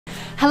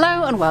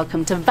Hello and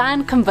welcome to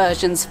Van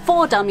Conversions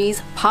for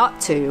Dummies Part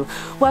 2,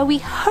 where we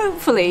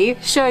hopefully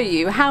show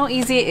you how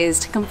easy it is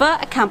to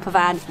convert a camper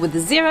van with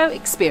zero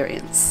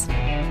experience.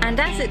 And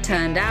as it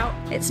turned out,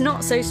 it's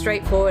not so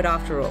straightforward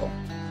after all.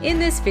 In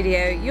this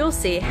video, you'll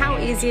see how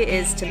easy it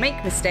is to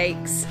make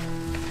mistakes,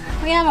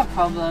 we have a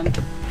problem,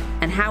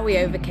 and how we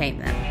overcame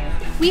them.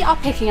 We are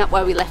picking up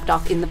where we left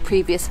off in the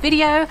previous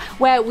video,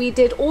 where we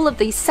did all of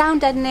the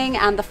sound deadening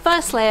and the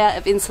first layer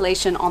of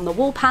insulation on the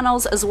wall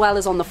panels as well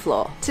as on the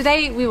floor.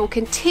 Today we will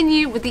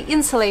continue with the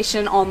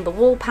insulation on the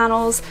wall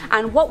panels,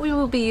 and what we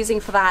will be using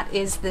for that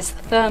is this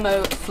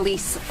Thermo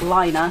fleece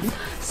liner.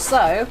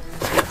 So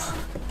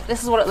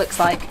this is what it looks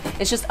like.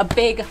 It's just a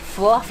big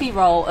fluffy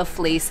roll of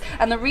fleece,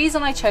 and the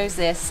reason I chose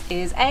this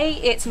is A,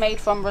 it's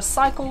made from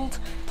recycled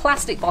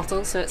plastic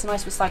bottles, so it's a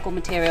nice recycled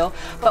material,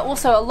 but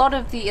also a lot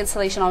of the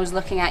insulation I was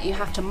looking at, you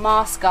have to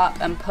mask up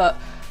and put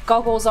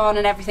goggles on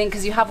and everything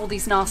because you have all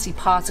these nasty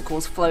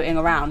particles floating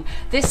around.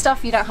 This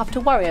stuff, you don't have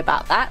to worry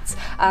about that,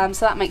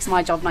 so that makes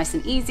my job nice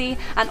and easy,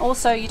 and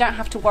also you don't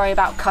have to worry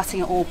about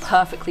cutting it all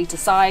perfectly to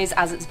size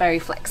as it's very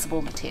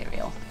flexible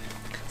material.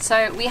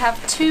 So we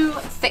have two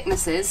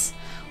thicknesses.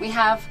 We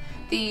have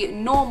the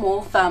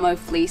normal Thermo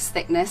fleece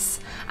thickness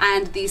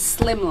and the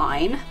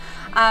Slimline.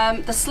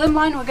 The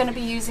Slimline we're going to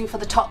be using for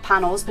the top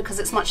panels because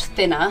it's much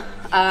thinner,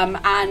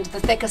 and the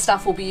thicker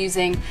stuff we'll be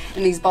using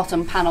in these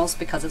bottom panels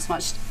because it's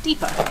much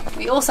deeper.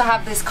 We also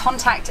have this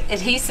contact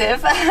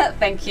adhesive,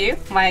 thank you,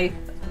 my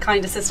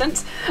kind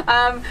assistant.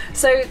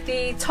 So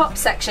the top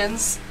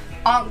sections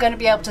aren't going to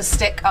be able to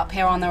stick up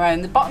here on their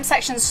own. The bottom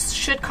sections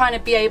should kind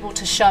of be able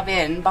to shove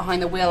in behind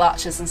the wheel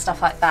arches and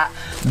stuff like that.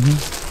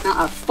 Now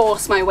I've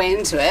forced my way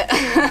into it.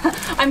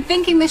 I'm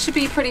thinking this should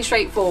be pretty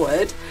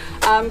straightforward.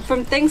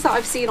 From things that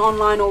I've seen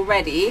online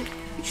already,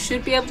 you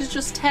should be able to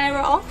just tear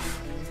it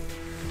off.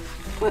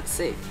 Let's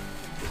see.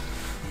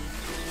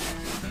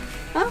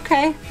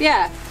 Okay,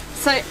 yeah.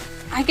 So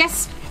I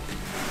guess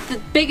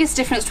the biggest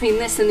difference between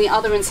this and the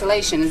other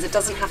insulation is it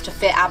doesn't have to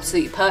fit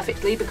absolutely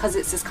perfectly because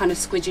it's this kind of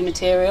squidgy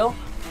material.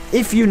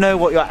 If you know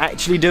what you're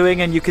actually doing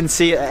and you can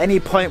see at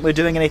any point we're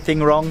doing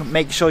anything wrong,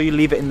 make sure you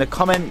leave it in the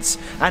comments,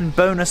 and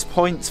bonus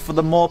points for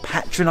the more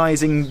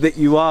patronising that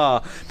you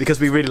are, because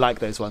we really like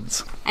those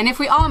ones. And if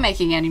we are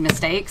making any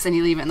mistakes and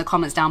you leave it in the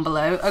comments down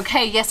below,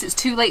 okay, yes, it's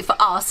too late for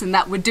us in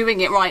that we're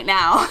doing it right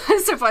now,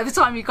 so by the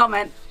time you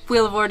comment,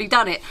 we'll have already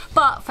done it.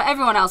 But for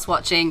everyone else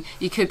watching,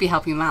 you could be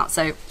helping them out,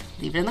 so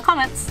leave it in the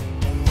comments.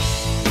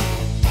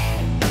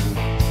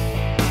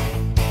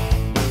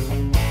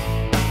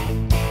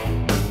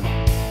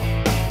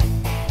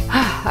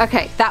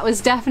 Okay, that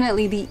was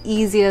definitely the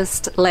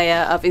easiest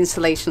layer of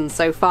insulation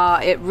so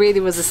far. It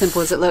really was as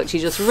simple as it looked. You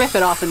just rip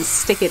it off and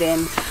stick it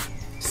in.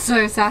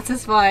 So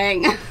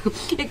satisfying.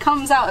 It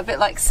comes out a bit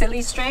like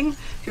silly string,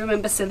 if you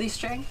remember silly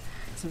string.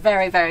 It's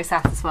very, very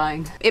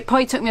satisfying. It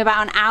probably took me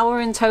about an hour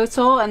in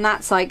total, and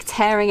that's like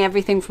tearing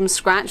everything from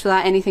scratch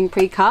without anything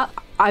pre-cut.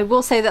 I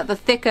will say that the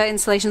thicker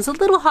insulation is a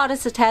little harder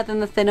to tear than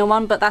the thinner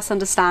one, but that's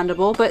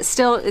understandable. But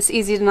still, it's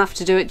easy enough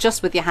to do it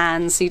just with your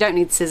hands, so you don't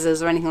need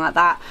scissors or anything like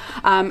that.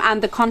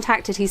 And the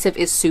contact adhesive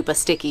is super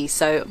sticky,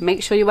 so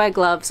make sure you wear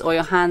gloves or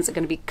your hands are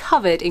going to be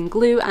covered in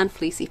glue and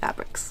fleecy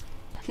fabrics.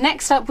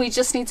 Next up, we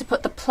just need to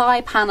put the ply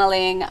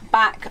paneling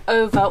back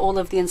over all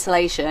of the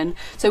insulation.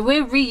 So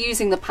we're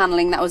reusing the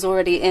paneling that was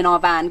already in our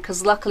van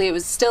because luckily it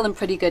was still in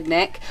pretty good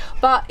nick.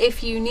 But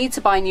if you need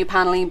to buy new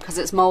paneling because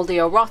it's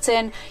moldy or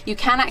rotten, you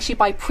can actually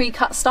buy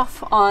pre-cut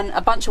stuff on a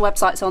bunch of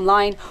websites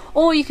online,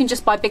 or you can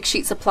just buy big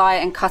sheets of ply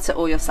and cut it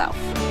all yourself.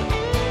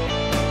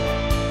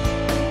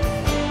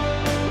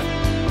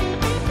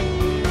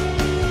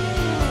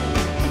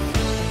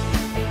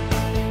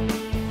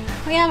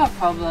 We have a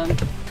problem.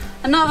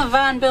 Another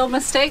van build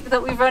mistake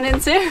that we've run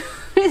into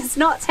is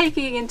not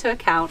taking into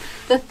account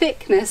the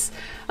thickness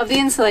of the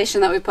insulation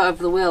that we put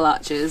over the wheel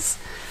arches.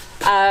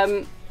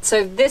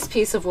 So this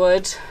piece of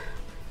wood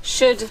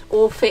should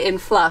all fit in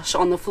flush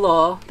on the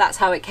floor. That's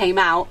how it came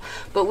out,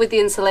 but with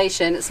the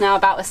insulation it's now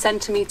about 1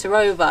 centimetre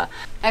over.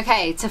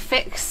 Okay, to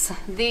fix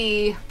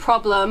the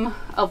problem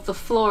of the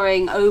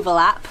flooring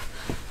overlap,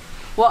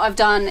 what I've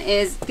done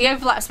is, the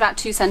overlap's about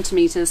 2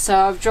 centimetres, so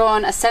I've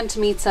drawn 1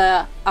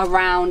 centimetre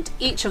around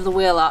each of the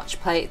wheel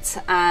arch plates,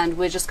 and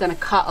we're just going to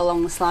cut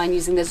along this line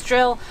using this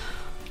drill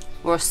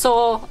or a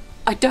saw.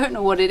 I don't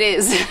know what it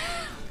is,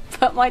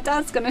 but my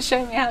dad's going to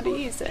show me how to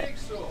use it.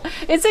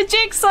 It's a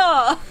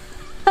jigsaw!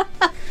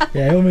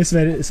 Yeah, it almost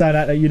made it sound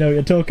like that you know what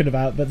you're talking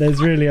about, but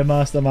there's really a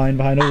mastermind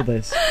behind all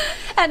this.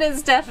 And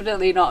it's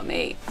definitely not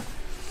me.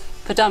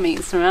 For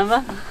dummies,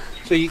 remember?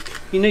 So you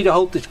need to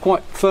hold this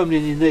quite firmly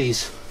in your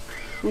knees.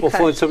 Okay. Or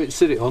find something to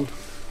sit it on.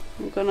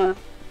 I'm gonna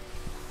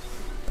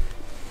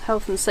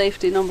health and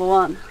safety number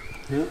one.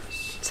 Yeah.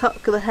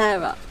 Tuck the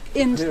hair up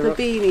into the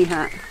beanie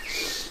hat.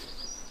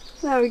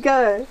 There we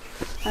go.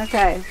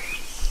 Okay,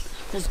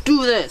 let's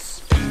do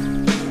this.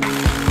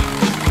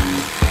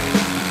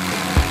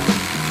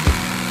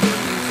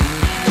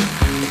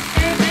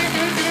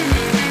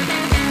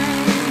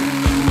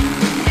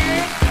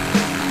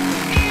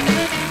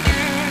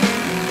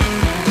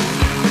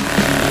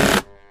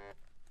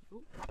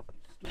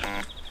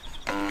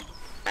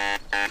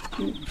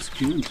 It's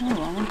good. Oh,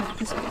 I wonder if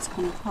this bit's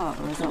come apart,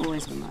 or has that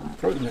always been like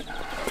that? Broken it.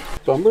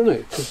 Bummer, isn't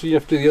it? Because you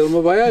have to do the other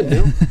one by hand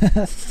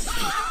now.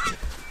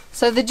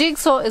 So the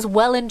jigsaw is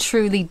well and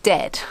truly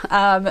dead,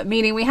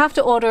 meaning we have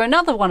to order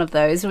another one of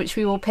those, which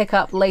we will pick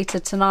up later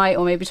tonight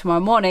or maybe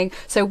tomorrow morning.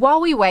 So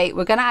while we wait,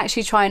 we're going to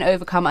actually try and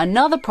overcome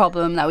another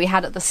problem that we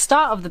had at the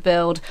start of the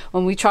build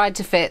when we tried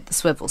to fit the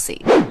swivel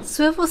seat.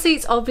 Swivel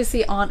seats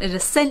obviously aren't an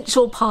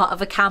essential part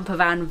of a camper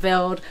van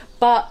build,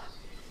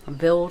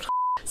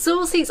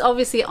 Swivel seats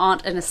obviously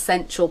aren't an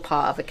essential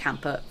part of a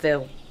camper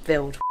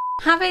build.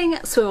 Having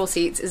swivel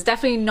seats is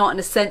definitely not an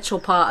essential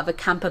part of a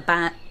camper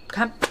van.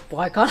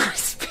 Why can't I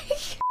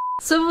speak?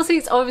 Swivel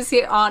seats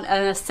obviously aren't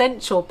an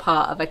essential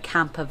part of a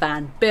camper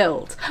van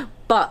build,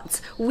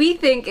 but we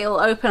think it'll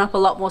open up a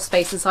lot more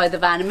space inside the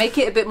van and make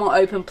it a bit more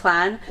open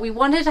plan. We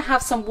wanted to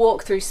have some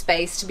walk-through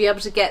space to be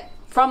able to get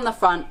from the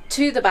front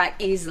to the back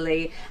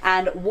easily,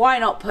 and why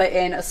not put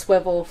in a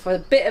swivel for a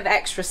bit of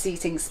extra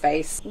seating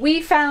space.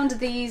 We found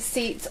these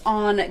seats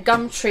on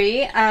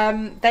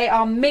Gumtree. They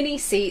are mini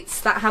seats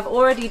that have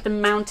already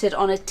been mounted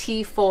on a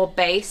T4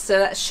 base, so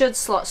that should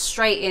slot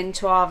straight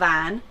into our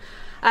van.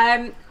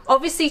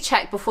 Obviously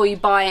check before you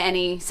buy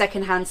any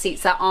second-hand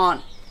seats that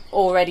aren't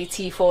already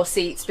T4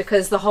 seats,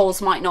 because the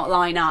holes might not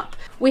line up.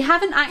 We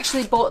haven't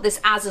actually bought this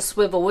as a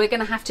swivel, we're going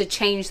to have to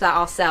change that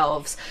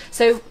ourselves.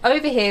 So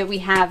over here we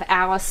have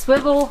our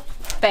swivel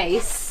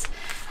base.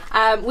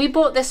 We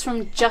bought this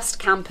from Just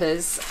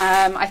Campers.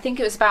 I think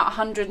it was about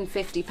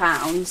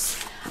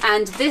 £150,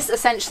 and this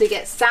essentially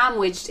gets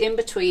sandwiched in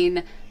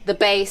between the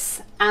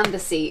base and the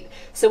seat.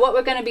 So what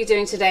we're going to be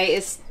doing today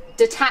is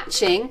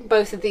detaching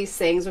both of these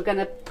things. We're going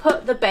to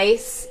put the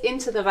base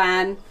into the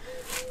van,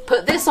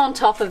 put this on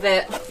top of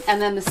it,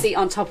 and then the seat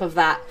on top of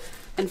that,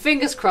 and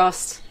fingers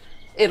crossed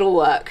it'll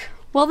work.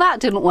 Well, that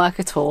didn't work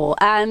at all,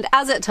 and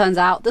as it turns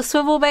out, the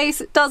swivel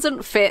base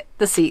doesn't fit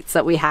the seats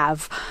that we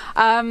have.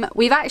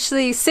 We've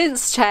actually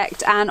since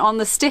checked, and on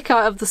the sticker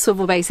of the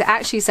swivel base it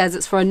actually says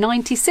it's for a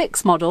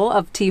 96 model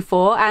of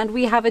T4, and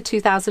we have a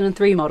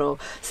 2003 model,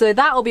 so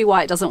that'll be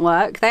why it doesn't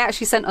work. They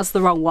actually sent us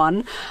the wrong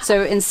one.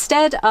 So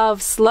instead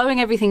of slowing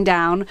everything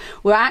down,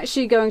 we're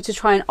actually going to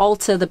try and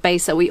alter the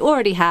base that we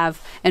already have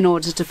in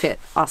order to fit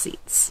our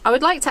seats. I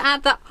would like to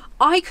add that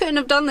I couldn't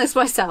have done this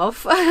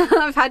myself.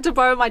 I've had to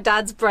borrow my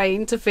dad's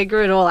brain to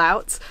figure it all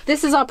out.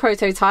 This is our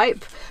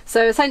prototype.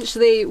 So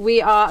essentially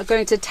we are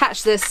going to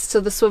attach this to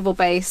the swivel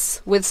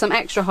base with some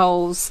extra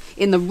holes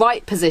in the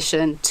right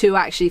position to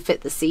actually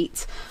fit the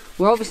seat.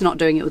 We're obviously not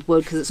doing it with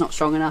wood because it's not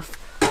strong enough.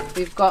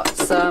 We've got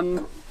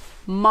some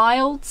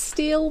mild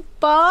steel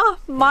bar.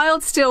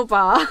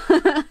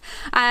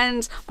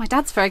 And my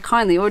dad's very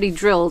kindly already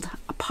drilled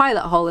a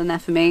pilot hole in there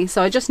for me.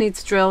 So I just need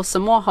to drill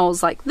some more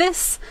holes like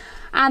this,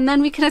 and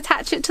then we can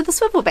attach it to the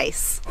swivel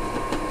base.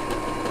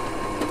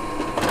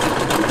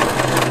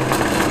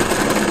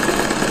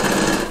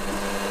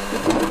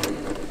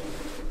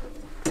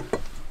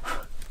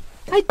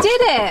 I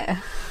did it!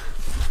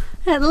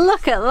 And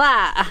look at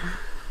that!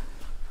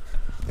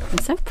 I'm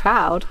so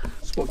proud.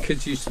 It's what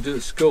kids used to do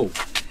at school.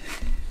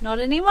 Not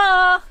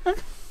anymore!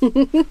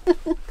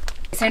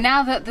 So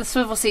now that the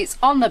swivel seat's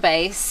on the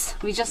base,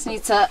 we just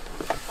need to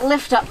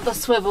lift up the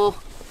swivel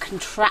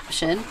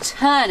contraption,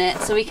 turn it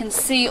so we can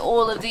see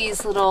all of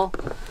these little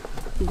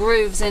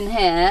grooves in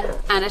here,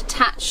 and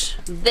attach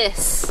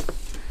this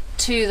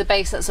to the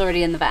base that's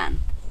already in the van.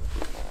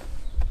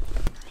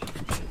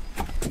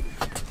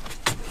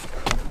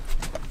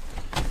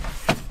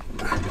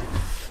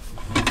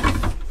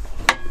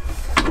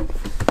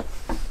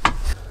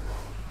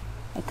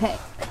 Okay,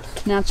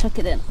 now chuck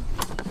it in.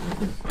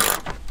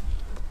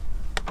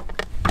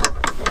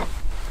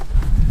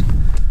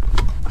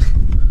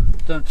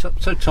 Don't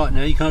up so tight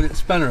now you can't get the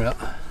spanner out.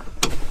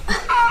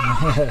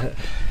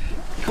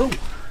 Cool.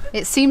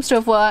 It seems to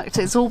have worked.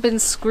 It's all been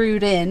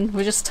screwed in.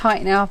 We're just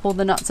tightening up all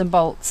the nuts and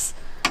bolts.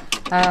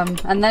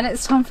 And then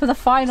it's time for the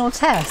final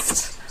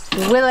test.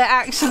 Will it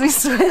actually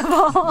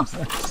swivel?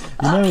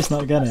 You know it's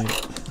not gonna.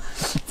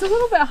 It's a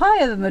little bit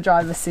higher than the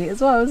driver's seat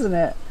as well, isn't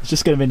it? It's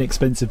just gonna be an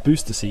expensive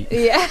booster seat.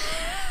 Yeah.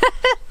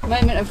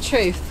 Moment of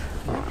truth.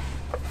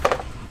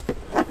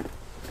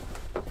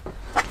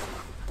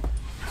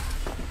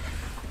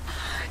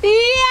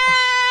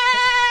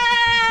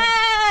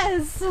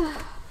 Yes!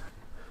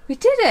 We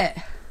did it!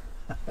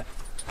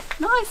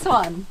 Nice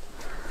one!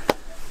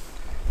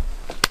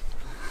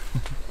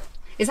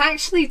 It's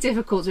actually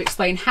difficult to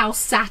explain how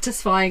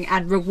satisfying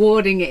and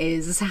rewarding it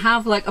is to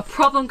have like a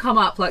problem come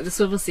up like the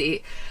swivel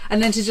seat,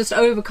 and then to just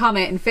overcome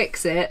it and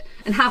fix it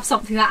and have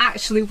something that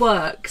actually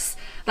works,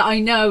 that I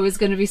know is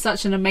going to be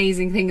such an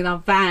amazing thing in our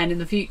van in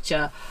the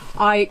future.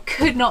 I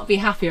could not be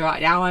happier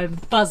right now. I'm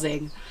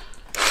buzzing.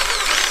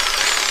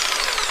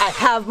 I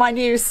have my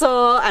new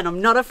saw and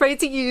I'm not afraid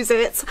to use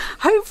it.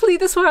 Hopefully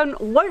this one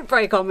won't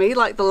break on me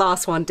like the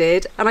last one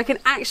did, and I can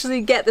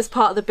actually get this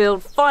part of the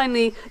build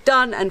finally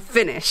done and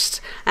finished.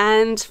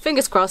 And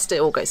fingers crossed it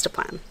all goes to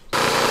plan.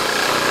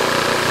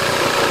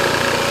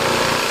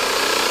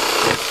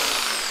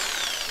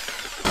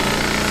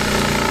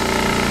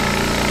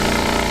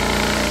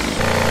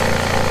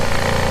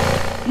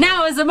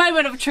 a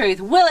moment of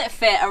truth. Will it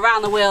fit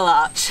around the wheel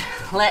arch?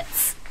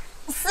 Let's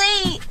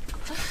see.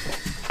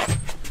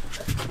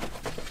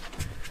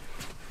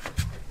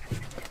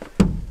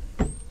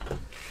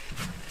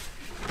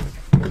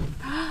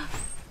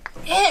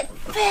 It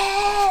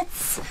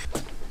fits!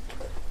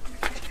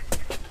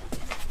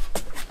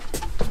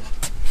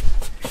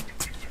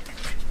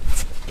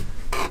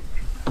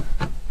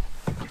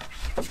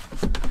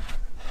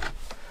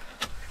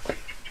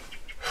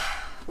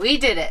 We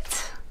did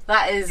it.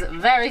 That is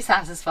very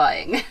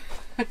satisfying.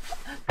 I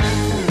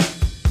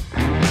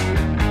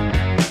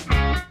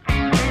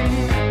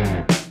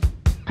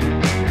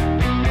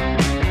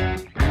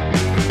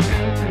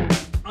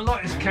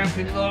like this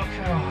camping look.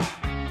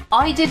 Oh.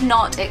 I did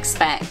not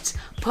expect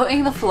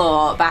putting the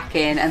floor back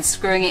in and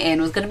screwing it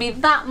in was going to be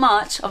that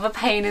much of a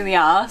pain in the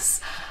arse.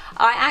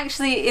 I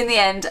actually, in the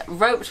end,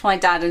 roped my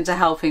dad into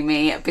helping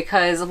me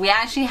because we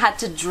actually had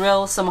to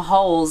drill some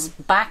holes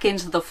back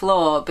into the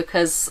floor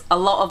because a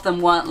lot of them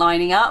weren't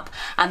lining up,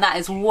 and that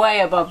is way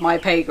above my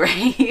pay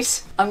grade.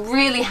 I'm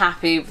really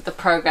happy with the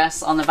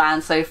progress on the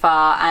van so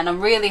far, and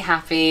I'm really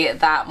happy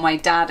that my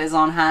dad is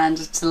on hand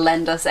to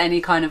lend us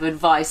any kind of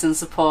advice and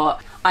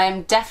support. I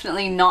am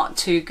definitely not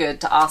too good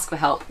to ask for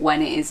help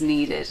when it is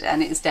needed,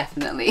 and it is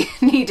definitely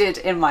needed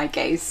in my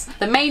case.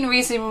 The main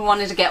reason we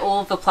wanted to get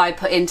all of the ply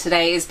put in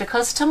today is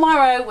because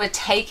tomorrow we're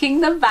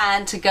taking the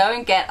van to go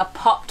and get a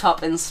pop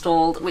top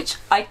installed, which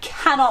I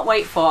cannot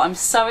wait for. I'm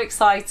so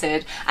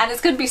excited, and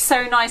it's going to be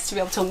so nice to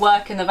be able to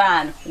work in the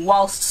van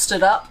whilst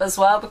stood up as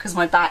well, because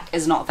my back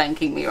is not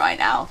thanking me right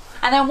now.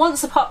 And then once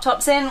the pop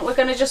top's in, we're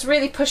going to just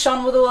really push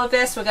on with all of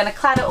this. We're going to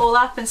clad it all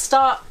up and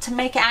start to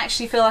make it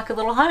actually feel like a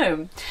little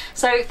home.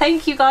 So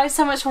thank you guys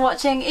so much for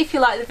watching. If you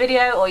liked the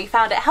video or you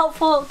found it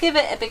helpful, give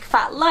it a big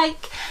fat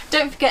like.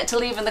 Don't forget to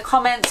leave in the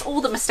comments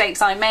all the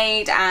mistakes I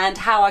made and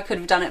how I could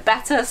have done it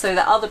better so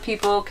that other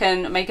people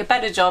can make a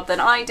better job than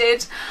I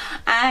did.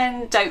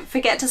 And don't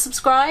forget to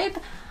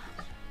subscribe.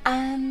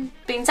 And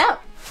beans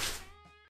out.